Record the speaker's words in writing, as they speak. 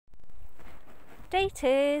Date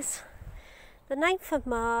is the 9th of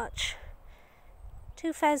March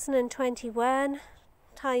 2021.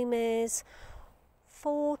 Time is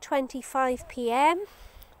 4:25 p.m.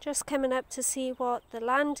 Just coming up to see what the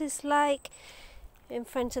land is like in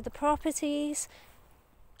front of the properties.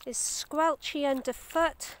 It's squelchy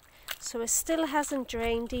underfoot, so it still hasn't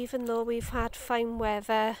drained even though we've had fine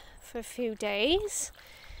weather for a few days.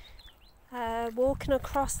 Walking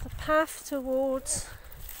across the path towards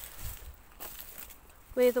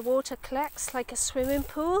where the water collects like a swimming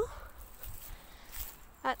pool.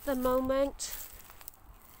 At the moment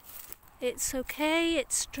it's okay,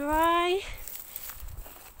 it's dry,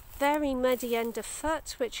 very muddy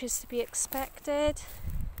underfoot, which is to be expected.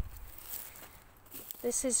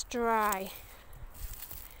 This is dry.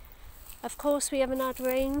 Of course we haven't had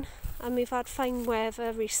rain and we've had fine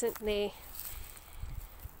weather recently,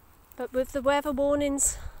 but with the weather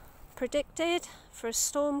warnings predicted for a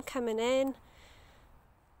storm coming in,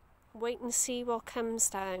 wait and see what comes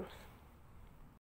down.